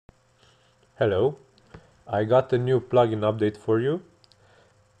Hello, I got a new plugin update for you.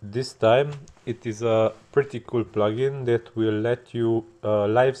 This time it is a pretty cool plugin that will let you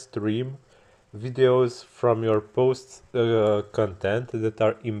live stream videos from your post content that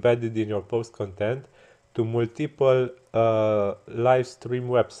are embedded in your post content to multiple live stream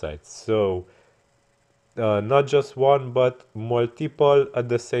websites. So not just one but multiple at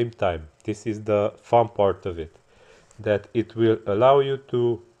the same time. This is the fun part of it, that it will allow you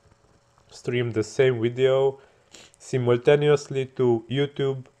to stream the same video simultaneously to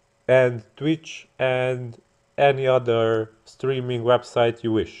YouTube and Twitch and any other streaming website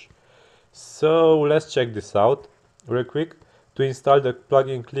you wish. So let's check this out real quick. To install the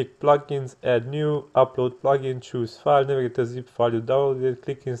plugin, click Plugins, Add New, Upload Plugin, choose File, navigate the zip file you downloaded,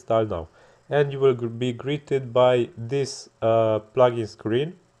 click Install Now. And you will be greeted by this plugin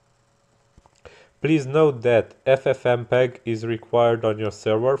screen. Please note that Ffmpeg is required on your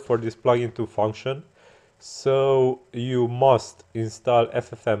server for this plugin to function. So you must install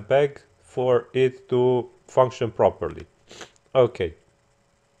Ffmpeg for it to function properly. Okay.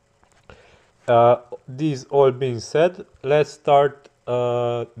 These all being said, let's start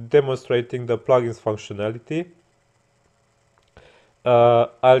demonstrating the plugin's functionality.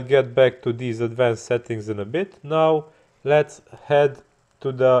 I'll get back to these advanced settings in a bit. Now let's head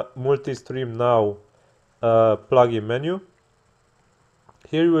to the multi-stream now plugin menu.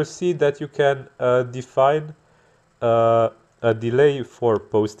 Here you will see that you can define a delay for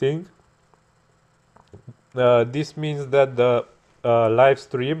posting. This means that the live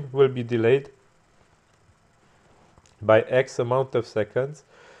stream will be delayed by X amount of seconds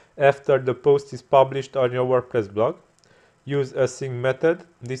after the post is published on your WordPress blog. Use async method.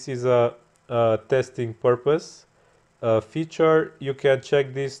 This is a testing purpose feature. You can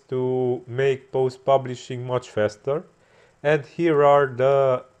check this to make post publishing much faster. And here are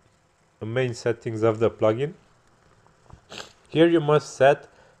the main settings of the plugin. Here you must set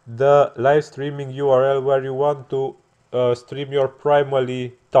the live streaming URL where you want to stream your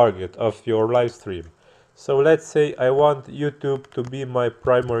primary target of your live stream. So let's say I want YouTube to be my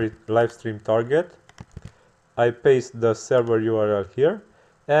primary live stream target. I paste the server URL here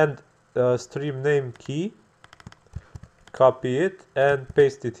and stream name key, copy it and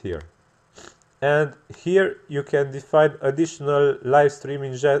paste it here. And here you can define additional live stream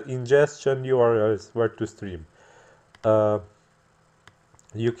ingestion URLs where to stream.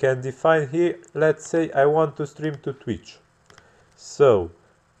 You can define here, let's say I want to stream to Twitch. So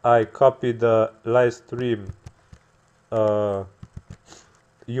I copy the live stream URL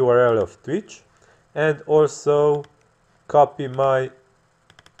of Twitch and also copy my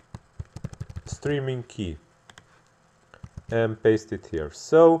streaming key and paste it here.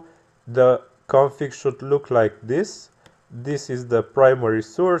 So the config should look like this. This is the primary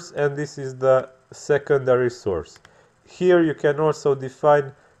source and this is the secondary source. Here you can also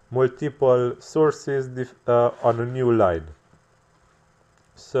define multiple sources on a new line.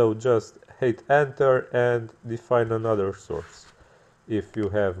 So just hit enter and define another source if you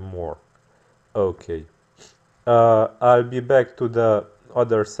have more. Okay. I'll be back to the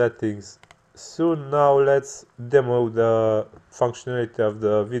other settings soon. Now let's demo the functionality of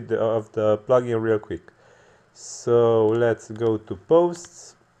the video of the plugin real quick. So let's go to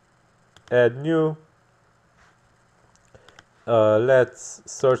posts, add new. Let's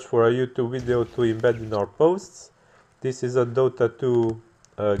search for a YouTube video to embed in our posts. This is a Dota 2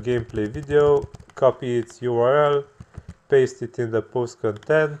 gameplay video. Copy its URL, paste it in the post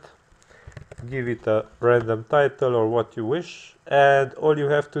content, give it a random title or what you wish, and all you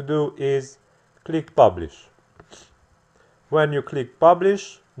have to do is click publish. When you click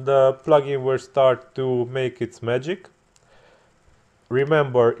publish, the plugin will start to make its magic.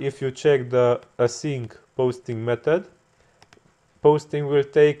 Remember, if you check the async posting method, posting will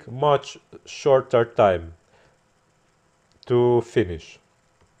take much shorter time to finish.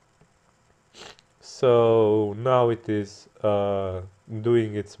 So now it is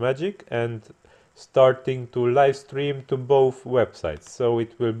doing its magic and starting to live stream to both websites. So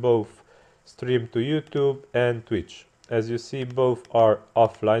it will both stream to YouTube and Twitch. As you see, both are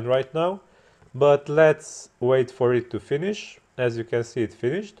offline right now, but let's wait for it to finish. As you can see, it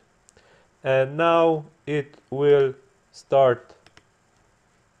finished. And now it will start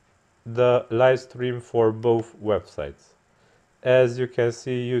the live stream for both websites. As you can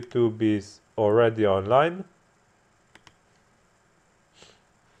see, YouTube is already online.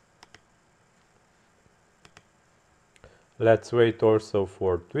 Let's wait also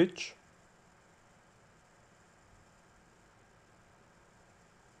for Twitch.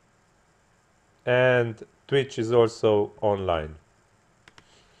 And Twitch is also online.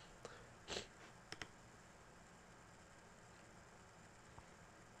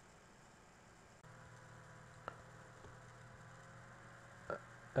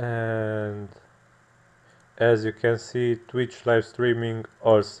 And as you can see, Twitch live streaming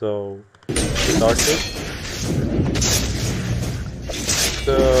also started.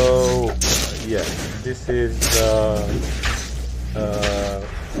 So yeah, this is the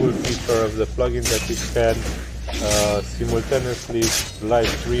full feature of the plugin, that it can simultaneously live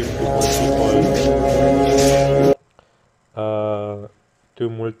stream to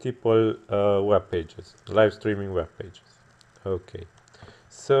multiple web pages, live streaming web pages. Okay,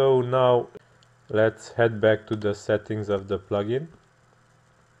 so now let's head back to the settings of the plugin,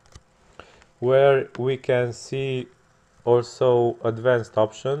 where we can see also advanced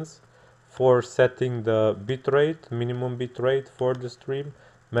options for setting the bitrate, minimum bitrate for the stream,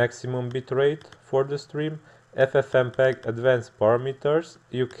 maximum bitrate for the stream, Ffmpeg advanced parameters.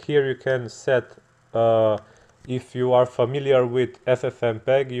 Here you can set, if you are familiar with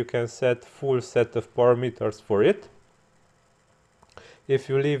Ffmpeg, you can set full set of parameters for it. If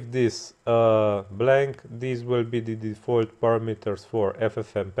you leave this blank, these will be the default parameters for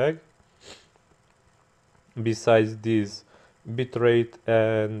Ffmpeg. Besides these bitrate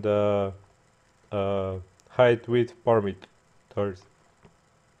and height width parameters.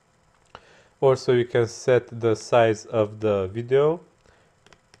 Also, you can set the size of the video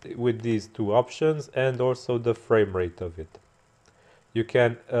with these two options, and also the frame rate of it. You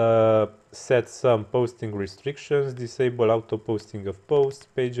can set some posting restrictions, disable auto posting of posts,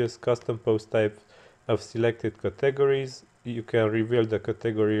 pages, custom post type of selected categories. You can reveal the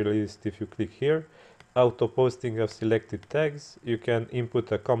category list if you click here. Auto posting of selected tags. You can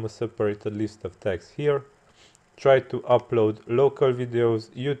input a comma separated list of tags here. Try to upload local videos,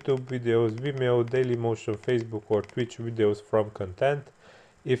 YouTube videos, Vimeo, Dailymotion, Facebook or Twitch videos from content.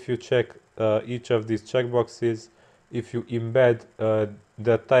 If you check each of these checkboxes, if you embed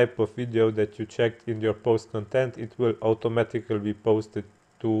the type of video that you checked in your post content, it will automatically be posted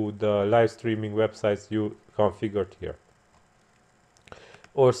to the live streaming websites you configured here.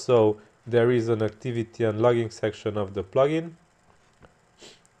 Also, there is an activity and logging section of the plugin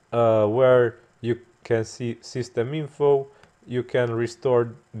where you can see system info, you can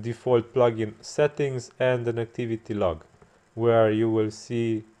restore default plugin settings, and an activity log where you will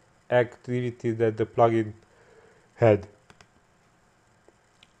see activity that the plugin had.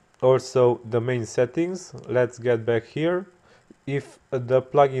 Also, the main settings. Let's get back here. If the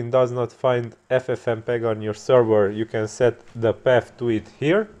plugin does not find Ffmpeg on your server, you can set the path to it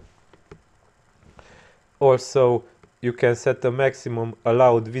here. Also, you can set the maximum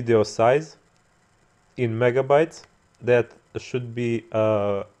allowed video size in megabytes that should be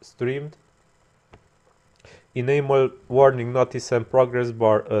streamed. Enable warning notice and progress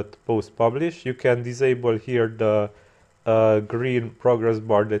bar at post publish. You can disable here the green progress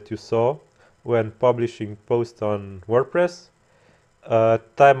bar that you saw when publishing post on WordPress.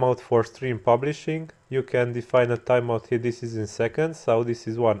 Timeout for stream publishing. You can define a timeout here. This is in seconds, so this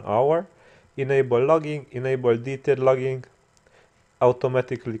is 1 hour. Enable logging, enable detailed logging,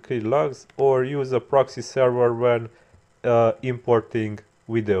 automatically create logs, or use a proxy server when importing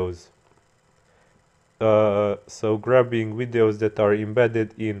videos. So grabbing videos that are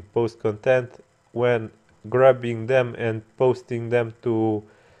embedded in post content, when grabbing them and posting them to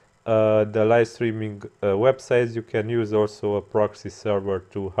the live streaming websites, you can use also a proxy server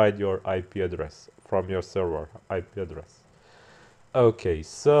to hide your IP address from your server IP address. Okay,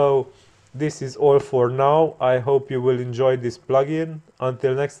 so this is all for now. I hope you will enjoy this plugin.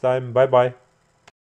 Until next time, bye bye.